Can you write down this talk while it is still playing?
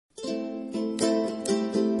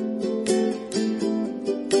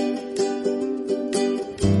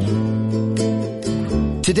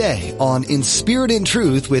Today on In Spirit and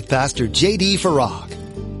Truth with Pastor J.D.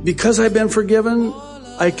 Farag. Because I've been forgiven,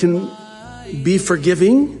 I can be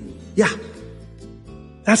forgiving? Yeah.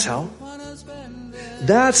 That's how.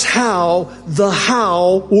 That's how the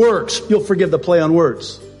how works. You'll forgive the play on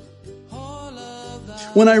words.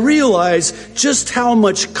 When I realize just how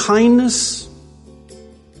much kindness,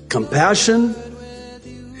 compassion,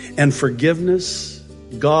 and forgiveness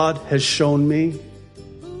God has shown me,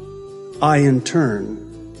 I in turn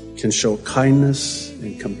can show kindness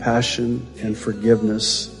and compassion and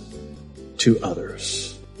forgiveness to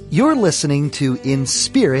others. You're listening to In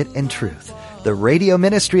Spirit and Truth, the radio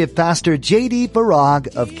ministry of Pastor J.D.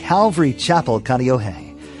 Farag of Calvary Chapel,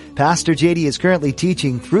 Kaneohe. Pastor J.D. is currently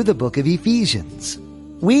teaching through the book of Ephesians.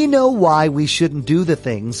 We know why we shouldn't do the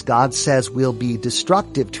things God says will be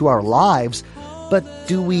destructive to our lives, but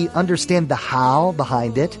do we understand the how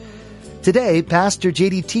behind it? Today, Pastor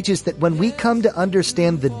J.D. teaches that when we come to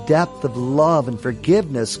understand the depth of love and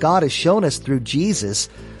forgiveness God has shown us through Jesus,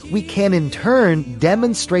 we can in turn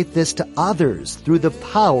demonstrate this to others through the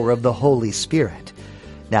power of the Holy Spirit.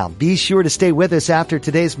 Now, be sure to stay with us after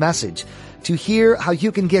today's message to hear how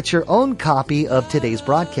you can get your own copy of today's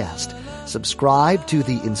broadcast. Subscribe to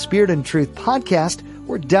the In Spirit and Truth podcast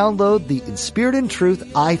or download the In Spirit and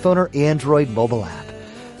Truth iPhone or Android mobile app.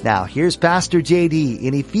 Now, here's Pastor J.D.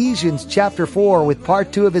 in Ephesians chapter 4 with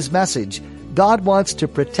part 2 of his message, God Wants to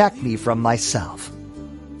Protect Me from Myself.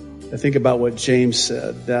 I think about what James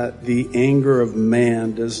said, that the anger of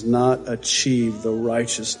man does not achieve the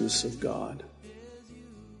righteousness of God.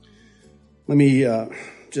 Let me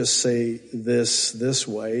just say this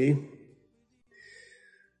way.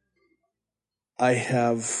 I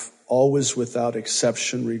have always, without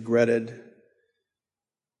exception, regretted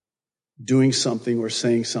doing something or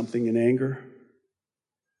saying something in anger.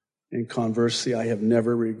 And conversely, I have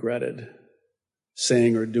never regretted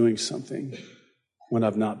saying or doing something when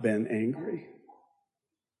I've not been angry.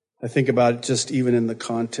 I think about it just even in the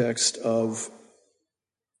context of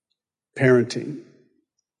parenting.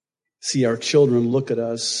 See, our children look at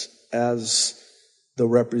us as the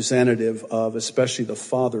representative of especially the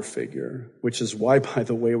father figure, which is why, by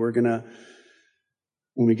the way, we're going to,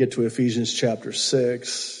 when we get to Ephesians chapter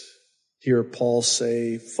 6, hear Paul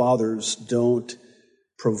say, fathers, don't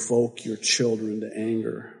provoke your children to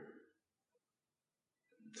anger.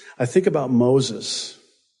 I think about Moses,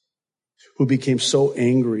 who became so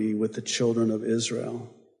angry with the children of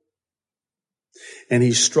Israel. And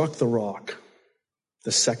he struck the rock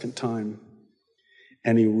the second time,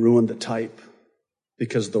 and he ruined the type,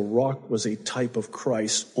 because the rock was a type of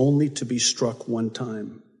Christ only to be struck one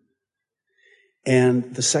time.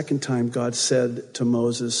 And the second time God said to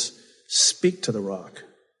Moses, speak to the rock.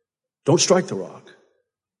 Don't strike the rock.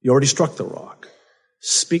 You already struck the rock.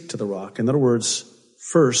 Speak to the rock. In other words,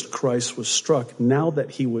 first Christ was struck. Now that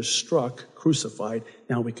he was struck, crucified,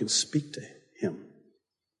 now we can speak to him.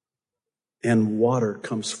 And water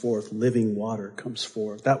comes forth. Living water comes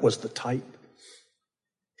forth. That was the type.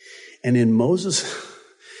 And in Moses,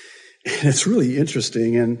 and it's really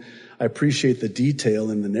interesting, and I appreciate the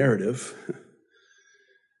detail in the narrative.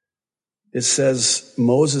 It says,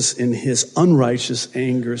 Moses in his unrighteous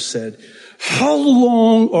anger said, how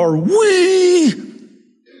long are we?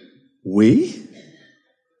 We?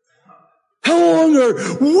 How long are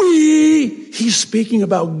we? He's speaking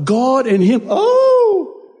about God and him. Oh,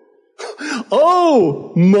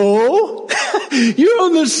 Mo, you're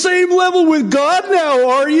on the same level with God now,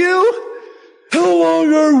 are you? How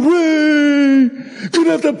long are we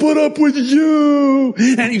gonna have to put up with you?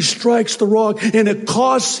 And he strikes the rock, and it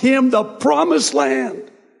costs him the promised land.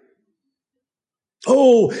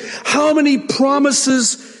 Oh, how many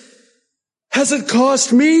promises has it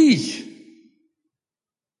cost me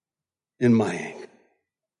in my anger?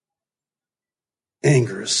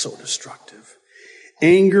 Anger is so destructive.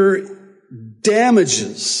 Anger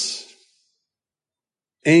damages.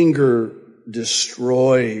 Anger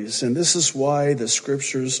destroys. And this is why the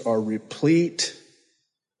scriptures are replete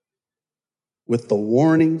with the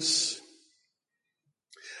warnings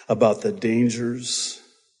about the dangers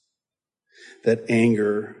that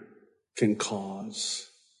anger can cause.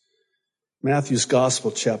 Matthew's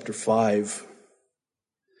Gospel, chapter 5,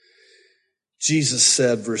 Jesus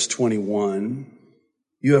said, verse 21,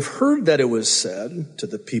 you have heard that it was said to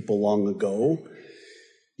the people long ago,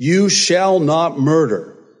 you shall not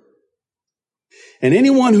murder. And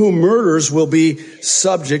anyone who murders will be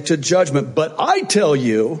subject to judgment. But I tell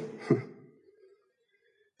you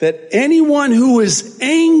that anyone who is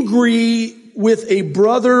angry with a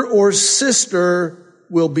brother or sister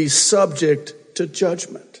will be subject to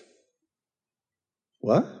judgment.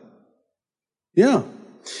 What? Yeah.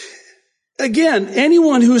 Again,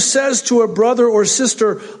 anyone who says to a brother or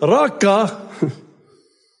sister, Raka,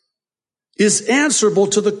 is answerable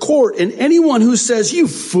to the court. And anyone who says, you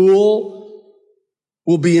fool,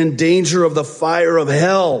 will be in danger of the fire of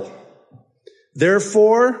hell.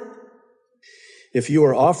 Therefore, if you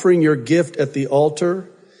are offering your gift at the altar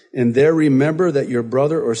and there remember that your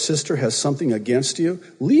brother or sister has something against you,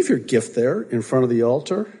 leave your gift there in front of the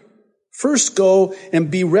altar. First go and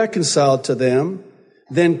be reconciled to them,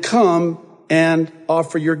 then come and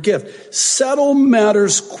offer your gift. Settle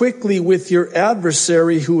matters quickly with your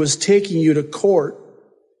adversary who is taking you to court.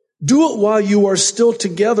 Do it while you are still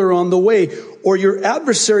together on the way, or your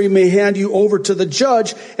adversary may hand you over to the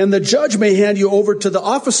judge, and the judge may hand you over to the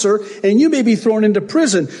officer, and you may be thrown into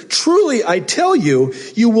prison. Truly, I tell you,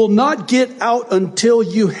 you will not get out until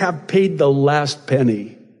you have paid the last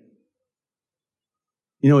penny.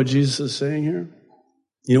 You know what Jesus is saying here?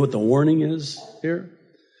 You know what the warning is here?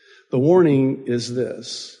 The warning is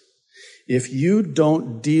this. If you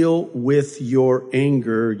don't deal with your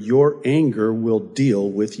anger will deal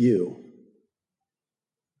with you.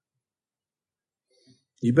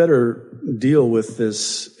 You better deal with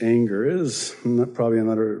this anger. It is probably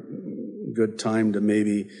another good time to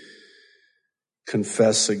maybe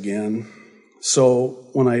confess again. So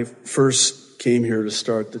when I first came here to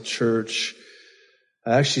start the church,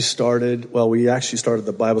 we actually started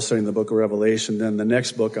the Bible study in the book of Revelation. Then the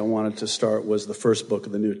next book I wanted to start was the first book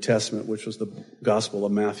of the New Testament, which was the Gospel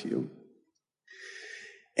of Matthew.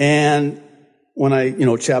 And when I,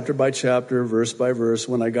 chapter by chapter, verse by verse,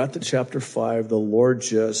 when I got to chapter 5, the Lord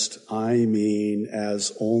just,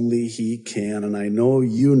 as only He can, and I know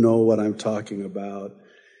you know what I'm talking about,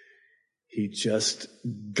 He just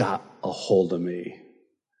got a hold of me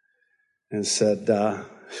and said,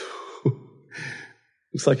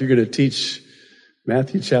 looks like you're going to teach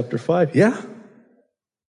Matthew chapter 5. Yeah.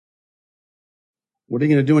 What are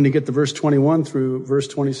you going to do when you get to verse 21 through verse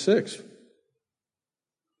 26?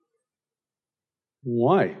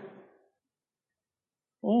 Why?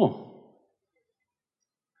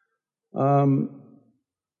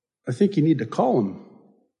 I think you need to call him.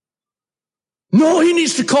 No, he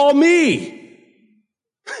needs to call me.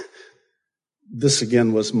 This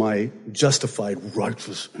again was my justified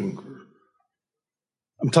righteous anger.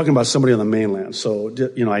 I'm talking about somebody on the mainland, so,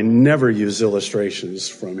 I never use illustrations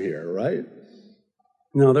from here, right?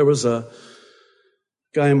 Now, there was a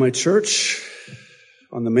guy in my church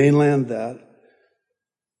on the mainland that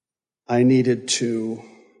I needed to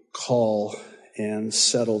call and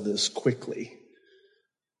settle this quickly,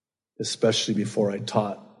 especially before I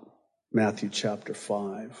taught Matthew chapter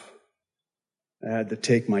 5. I had to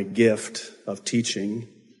take my gift of teaching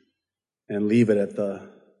and leave it at the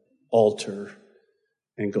altar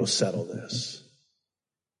and go settle this.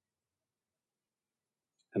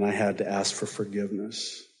 And I had to ask for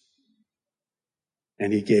forgiveness.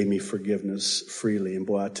 And He gave me forgiveness freely. And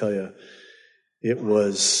boy, I tell you, it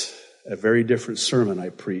was a very different sermon I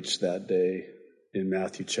preached that day in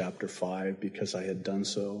Matthew chapter 5 because I had done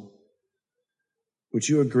so. Would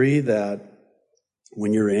you agree that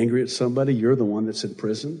when you're angry at somebody, you're the one that's in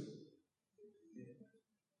prison?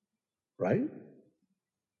 Right?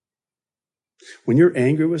 When you're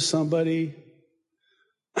angry with somebody,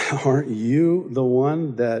 aren't you the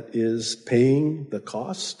one that is paying the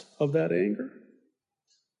cost of that anger?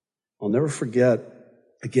 I'll never forget,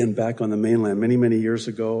 again, back on the mainland, many, many years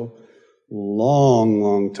ago,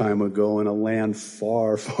 long time ago in a land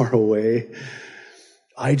far, far away,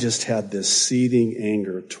 I just had this seething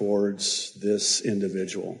anger towards this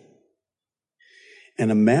individual. And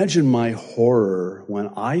imagine my horror when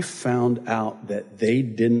I found out that they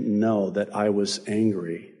didn't know that I was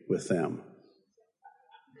angry with them.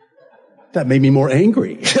 That made me more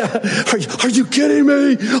angry. Are you kidding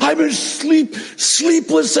me? I've been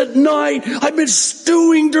sleepless at night. I've been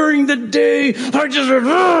stewing during the day. Just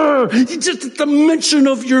at the mention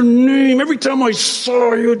of your name, every time I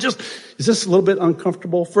saw you, is this a little bit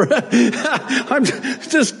uncomfortable for,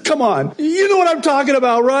 come on. You know what I'm talking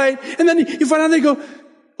about, right? And then you find out they go,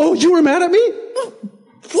 oh, you were mad at me?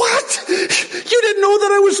 What? You didn't know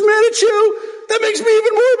that I was mad at you? That makes me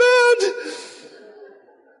even more mad.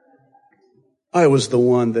 I was the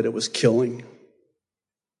one that it was killing.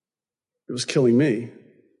 It was killing me.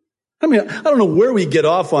 I mean, I don't know where we get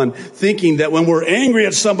off on thinking that when we're angry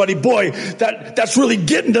at somebody, boy, that's really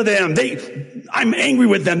getting to them. I'm angry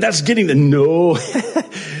with them. That's getting to, no.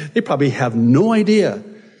 They probably have no idea.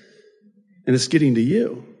 And it's getting to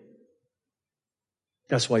you.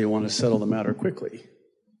 That's why you want to settle the matter quickly.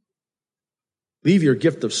 Leave your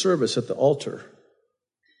gift of service at the altar.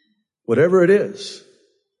 Whatever it is.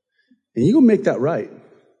 And you go make that right.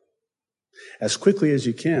 as quickly as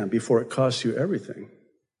you can before it costs you everything.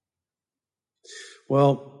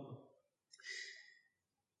 Well,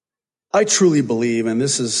 I truly believe, and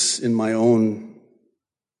this is in my own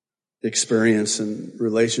experience and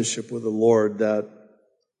relationship with the Lord, that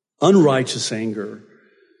unrighteous anger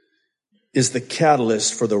is the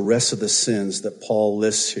catalyst for the rest of the sins that Paul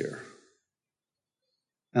lists here.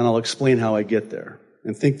 And I'll explain how I get there,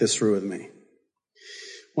 and think this through with me.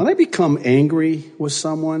 When I become angry with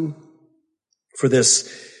someone for this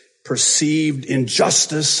perceived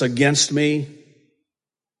injustice against me,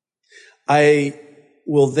 I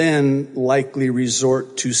will then likely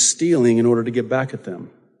resort to stealing in order to get back at them.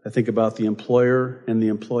 I think about the employer and the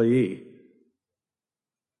employee.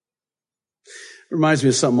 It reminds me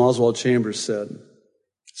of something Oswald Chambers said.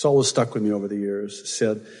 It's always stuck with me over the years. He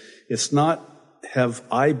said, it's not have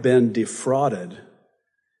I been defrauded,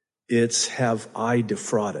 it's have I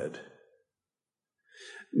defrauded.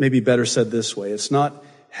 Maybe better said this way, it's not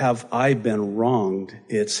have I been wronged,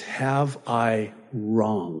 it's have I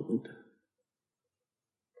wronged.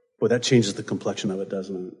 Boy, that changes the complexion of it,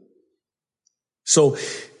 doesn't it? So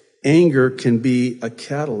anger can be a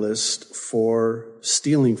catalyst for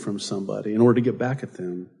stealing from somebody in order to get back at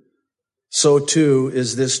them. So too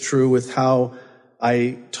is this true with how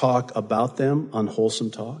I talk about them,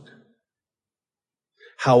 unwholesome talk,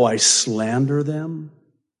 how I slander them,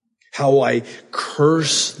 how I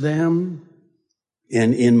curse them,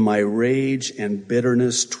 and in my rage and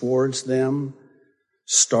bitterness towards them,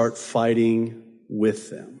 start fighting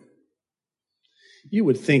with them. You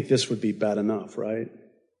would think this would be bad enough, right?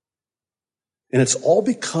 And it's all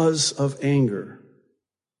because of anger.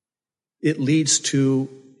 It leads to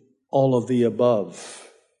all of the above,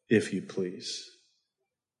 if you please.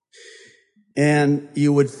 And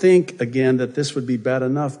you would think, again, that this would be bad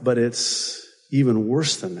enough, but it's even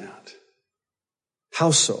worse than that.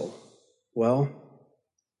 How so? Well,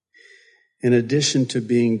 in addition to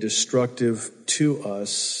being destructive to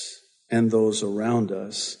us and those around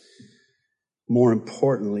us, more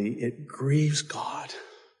importantly, it grieves God.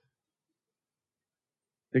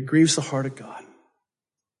 It grieves the heart of God.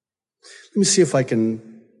 Let me see if I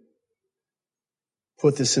can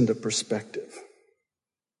put this into perspective.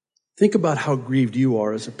 Think about how grieved you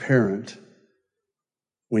are as a parent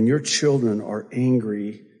when your children are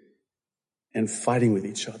angry and fighting with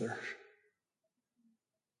each other.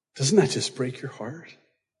 Doesn't that just break your heart?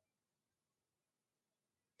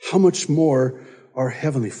 How much more our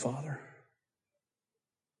Heavenly Father,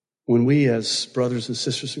 when we as brothers and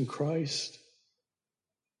sisters in Christ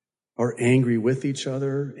are angry with each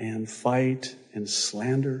other and fight and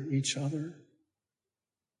slander each other.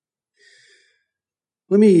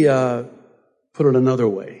 Let me put it another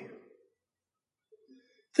way.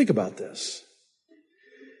 Think about this.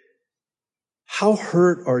 How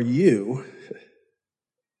hurt are you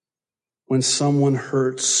when someone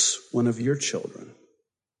hurts one of your children?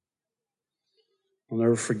 I'll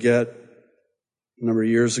never forget, a number of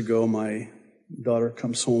years ago, my daughter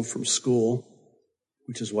comes home from school,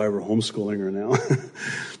 which is why we're homeschooling her now.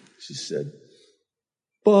 She said,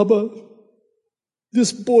 "Baba,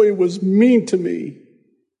 this boy was mean to me."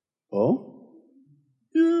 "Oh?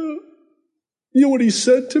 Yeah. You know what he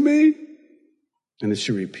said to me?" And then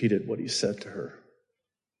she repeated what he said to her.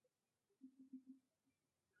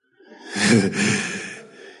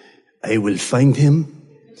 "I will find him.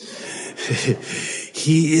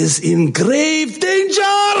 He is in grave danger."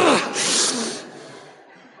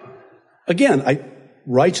 Again,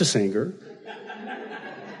 righteous anger.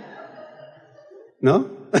 No?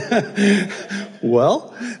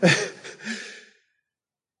 Well,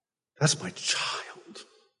 that's my child.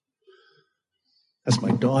 That's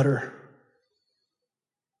my daughter.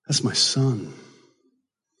 That's my son.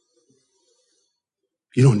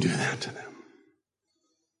 You don't do that to them.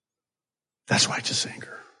 That's righteous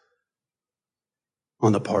anger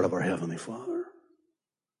on the part of our Heavenly Father.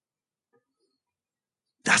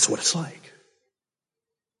 That's what it's like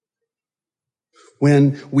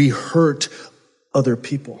when we hurt other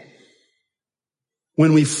people,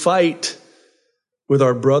 when we fight with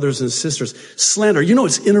our brothers and sisters. Slander. You know,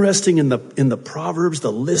 it's interesting in the Proverbs,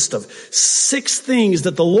 the list of 6 things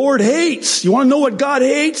that the Lord hates. You want to know what God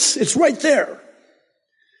hates? It's right there.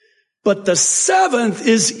 But the 7th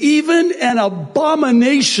is even an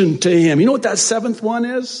abomination to him. You know what that 7th one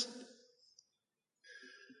is?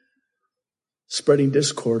 Spreading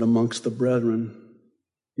discord amongst the brethren.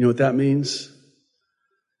 You know what that means?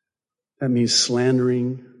 That means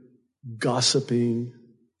slandering, gossiping,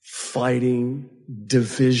 fighting,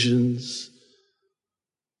 divisions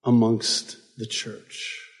amongst the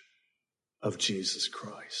church of Jesus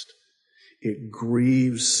Christ. It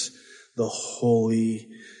grieves the Holy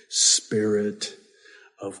Spirit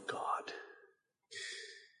of God.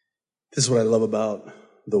 This is what I love about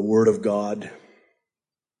the Word of God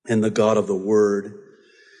and the God of the Word.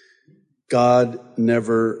 God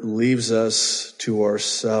never leaves us to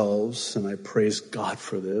ourselves, and I praise God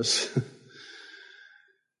for this.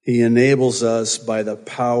 He enables us by the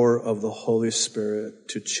power of the Holy Spirit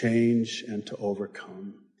to change and to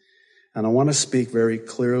overcome. And I want to speak very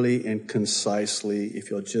clearly and concisely, if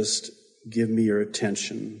you'll just give me your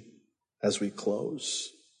attention as we close.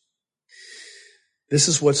 This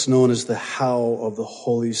is what's known as the how of the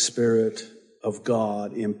Holy Spirit of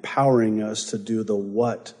God, empowering us to do the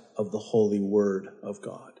what of the Holy Word of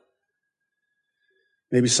God.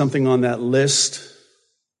 Maybe something on that list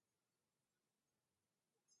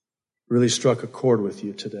really struck a chord with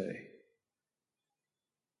you today.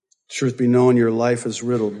 Truth be known, your life is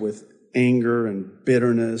riddled with anger and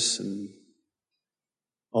bitterness and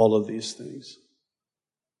all of these things.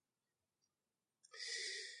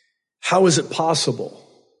 How is it possible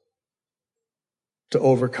to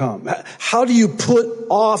overcome? How do you put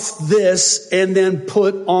off this and then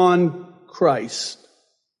put on Christ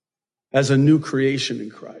as a new creation in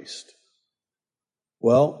Christ?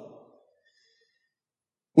 Well,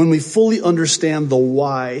 when we fully understand the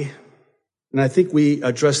why, and I think we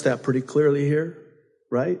addressed that pretty clearly here,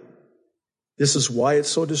 right? This is why it's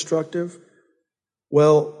so destructive.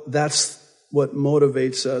 Well, that's what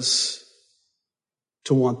motivates us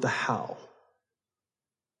to want the how.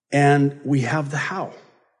 And we have the how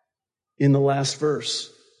in the last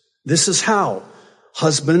verse. This is how.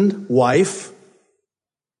 Husband, wife,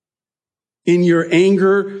 in your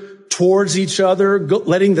anger towards each other,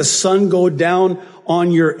 letting the sun go down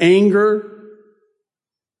on your anger,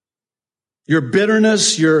 your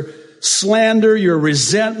bitterness, your slander, your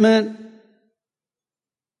resentment.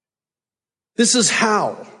 This is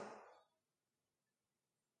how.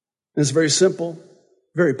 And it's very simple,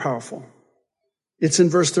 very powerful. It's in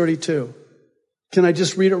verse 32. Can I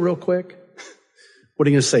just read it real quick? What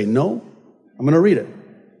are you going to say? No? I'm going to read it.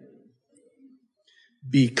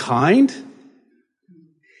 Be kind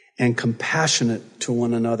and compassionate to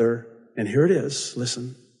one another. And here it is.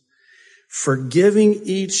 Listen. Forgiving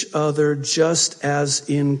each other just as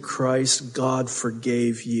in Christ God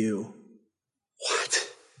forgave you. What?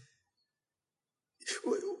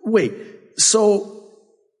 Wait, so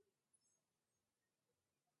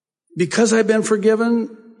because I've been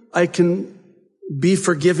forgiven, I can be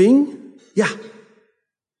forgiving? Yeah,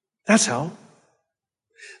 that's how.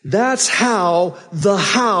 That's how the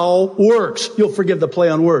how works. You'll forgive the play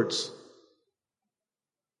on words.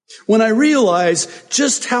 When I realize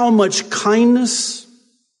just how much kindness,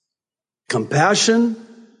 compassion,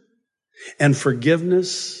 and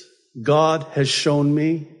forgiveness God has shown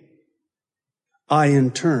me, I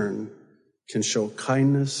in turn can show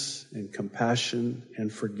kindness and compassion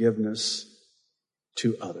and forgiveness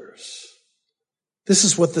to others. This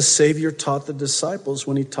is what the Savior taught the disciples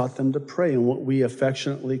when he taught them to pray in what we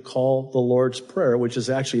affectionately call the Lord's Prayer, which is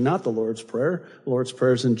actually not the Lord's Prayer. The Lord's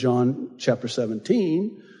Prayer is in John chapter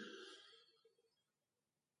 17.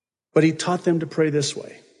 But he taught them to pray this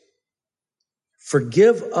way.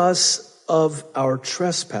 Forgive us of our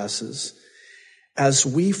trespasses as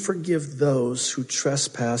we forgive those who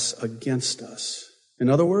trespass against us. In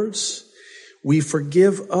other words, we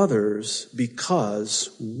forgive others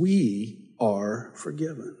because we are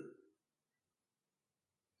forgiven.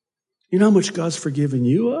 You know how much God's forgiven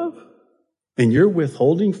you of? And you're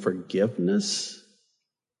withholding forgiveness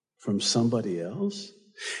from somebody else?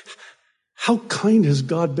 How kind has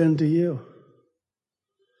God been to you?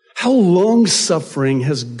 How long-suffering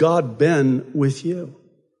has God been with you?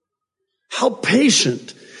 How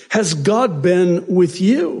patient has God been with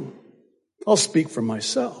you? I'll speak for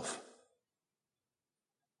myself.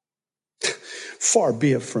 Far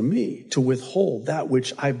be it from me to withhold that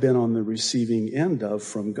which I've been on the receiving end of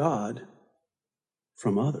from God,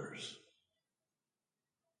 from others.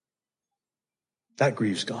 That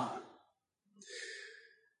grieves God.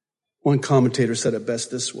 One commentator said it best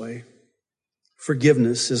this way.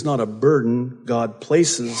 Forgiveness is not a burden God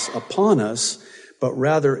places upon us, but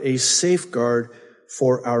rather a safeguard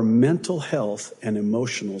for our mental health and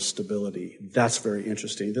emotional stability. That's very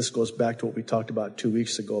interesting. This goes back to what we talked about 2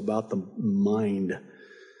 weeks ago about the mind,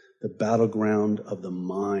 the battleground of the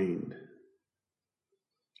mind.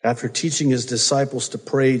 After teaching his disciples to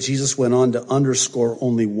pray, Jesus went on to underscore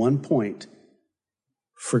only one point: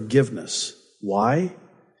 forgiveness. Why?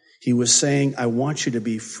 He was saying, I want you to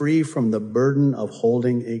be free from the burden of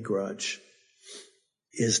holding a grudge.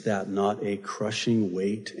 Is that not a crushing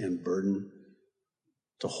weight and burden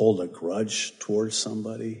to hold a grudge towards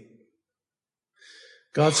somebody?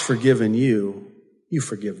 God's forgiven you, you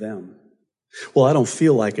forgive them. Well, I don't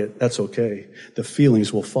feel like it. That's okay. The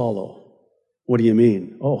feelings will follow. What do you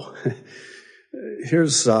mean? Oh,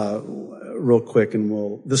 here's real quick,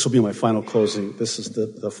 and this will be my final closing. This is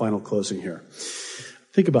the final closing here.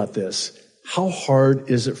 Think about this. How hard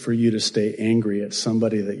is it for you to stay angry at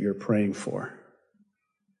somebody that you're praying for?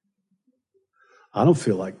 I don't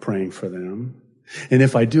feel like praying for them. And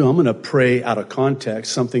if I do, I'm going to pray out of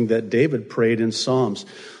context, something that David prayed in Psalms.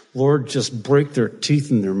 Lord, just break their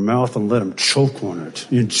teeth in their mouth and let them choke on it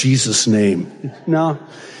in Jesus' name. Now,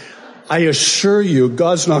 I assure you,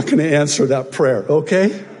 God's not going to answer that prayer,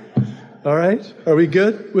 okay? All right? Are we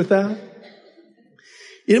good with that?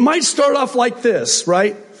 It might start off like this,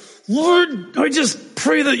 right? Lord, I just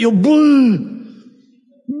pray that you'll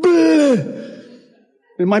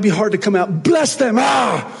It might be hard to come out, bless them,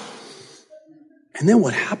 And then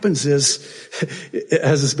what happens is,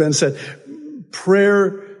 as has been said,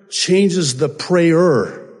 prayer changes the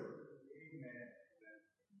prayer.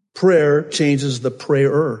 Prayer changes the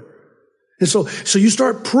prayer. And so you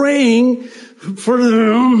start praying for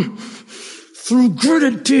them through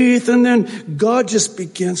gritted teeth, and then God just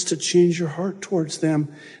begins to change your heart towards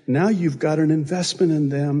them. Now you've got an investment in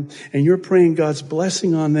them, and you're praying God's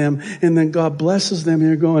blessing on them, and then God blesses them, and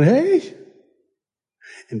you're going, hey.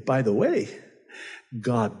 And by the way,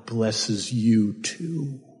 God blesses you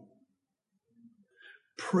too.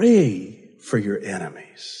 Pray for your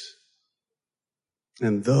enemies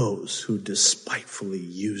and those who despitefully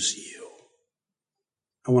use you.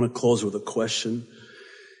 I want to close with a question.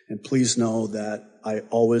 And please know that I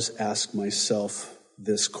always ask myself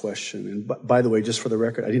this question. And by the way, just for the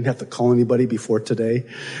record, I didn't have to call anybody before today.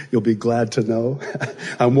 You'll be glad to know.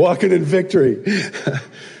 I'm walking in victory.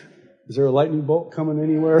 Is there a lightning bolt coming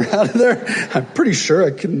anywhere out of there? I'm pretty sure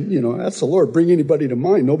I can, that's the Lord. Bring anybody to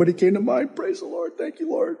mind. Nobody came to mind. Praise the Lord. Thank you,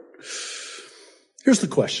 Lord. Here's the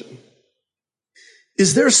question.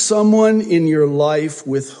 Is there someone in your life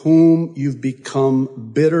with whom you've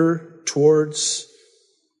become bitter towards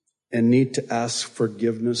and need to ask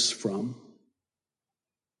forgiveness from?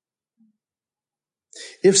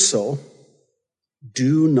 If so,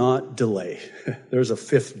 do not delay. There's a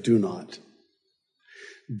fifth do not.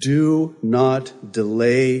 Do not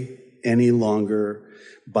delay any longer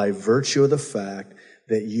by virtue of the fact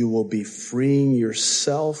that you will be freeing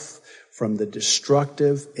yourself from the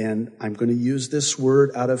destructive, and I'm going to use this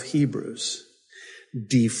word out of Hebrews,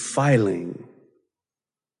 defiling.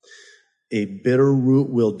 A bitter root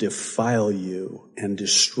will defile you and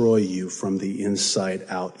destroy you from the inside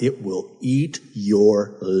out. It will eat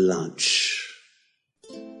your lunch.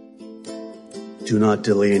 Do not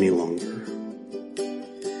delay any longer.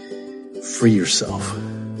 Free yourself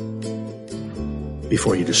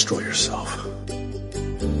before you destroy yourself.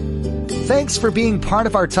 Thanks for being part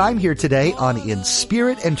of our time here today on In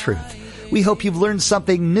Spirit and Truth. We hope you've learned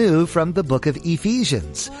something new from the book of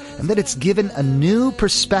Ephesians, and that it's given a new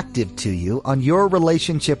perspective to you on your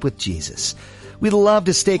relationship with Jesus. We'd love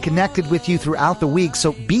to stay connected with you throughout the week,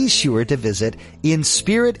 so be sure to visit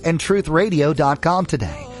inspiritandtruthradio.com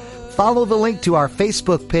today. Follow the link to our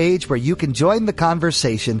Facebook page where you can join the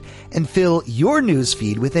conversation and fill your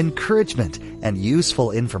newsfeed with encouragement and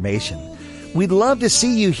useful information. We'd love to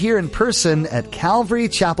see you here in person at Calvary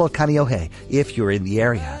Chapel, Kaneohe, if you're in the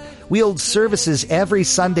area. We hold services every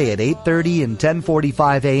Sunday at 8:30 and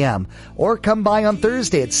 10:45 a.m. or come by on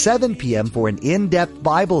Thursday at 7 p.m. for an in-depth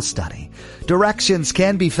Bible study. Directions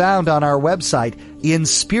can be found on our website,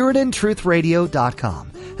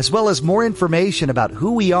 inspiritandtruthradio.com, as well as more information about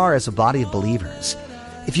who we are as a body of believers.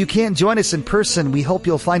 If you can't join us in person, we hope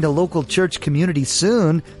you'll find a local church community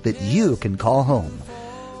soon that you can call home.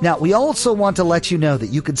 Now, we also want to let you know that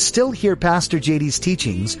you can still hear Pastor JD's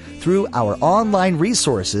teachings through our online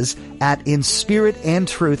resources at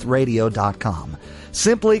inspiritandtruthradio.com.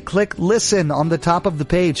 Simply click Listen on the top of the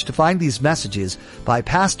page to find these messages by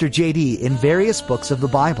Pastor JD in various books of the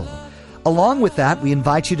Bible. Along with that, we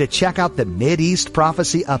invite you to check out the Mideast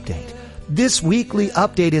Prophecy Update. This weekly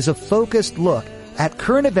update is a focused look at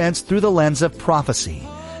current events through the lens of prophecy.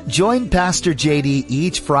 Join Pastor JD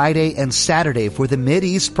each Friday and Saturday for the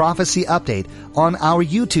Mideast Prophecy Update on our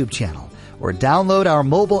YouTube channel, or download our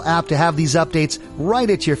mobile app to have these updates right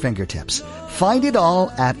at your fingertips. Find it all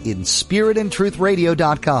at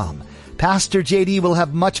inspiritandtruthradio.com. Pastor JD will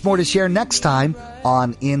have much more to share next time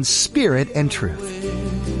on In Spirit and Truth.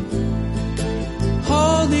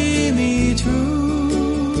 Holding me true.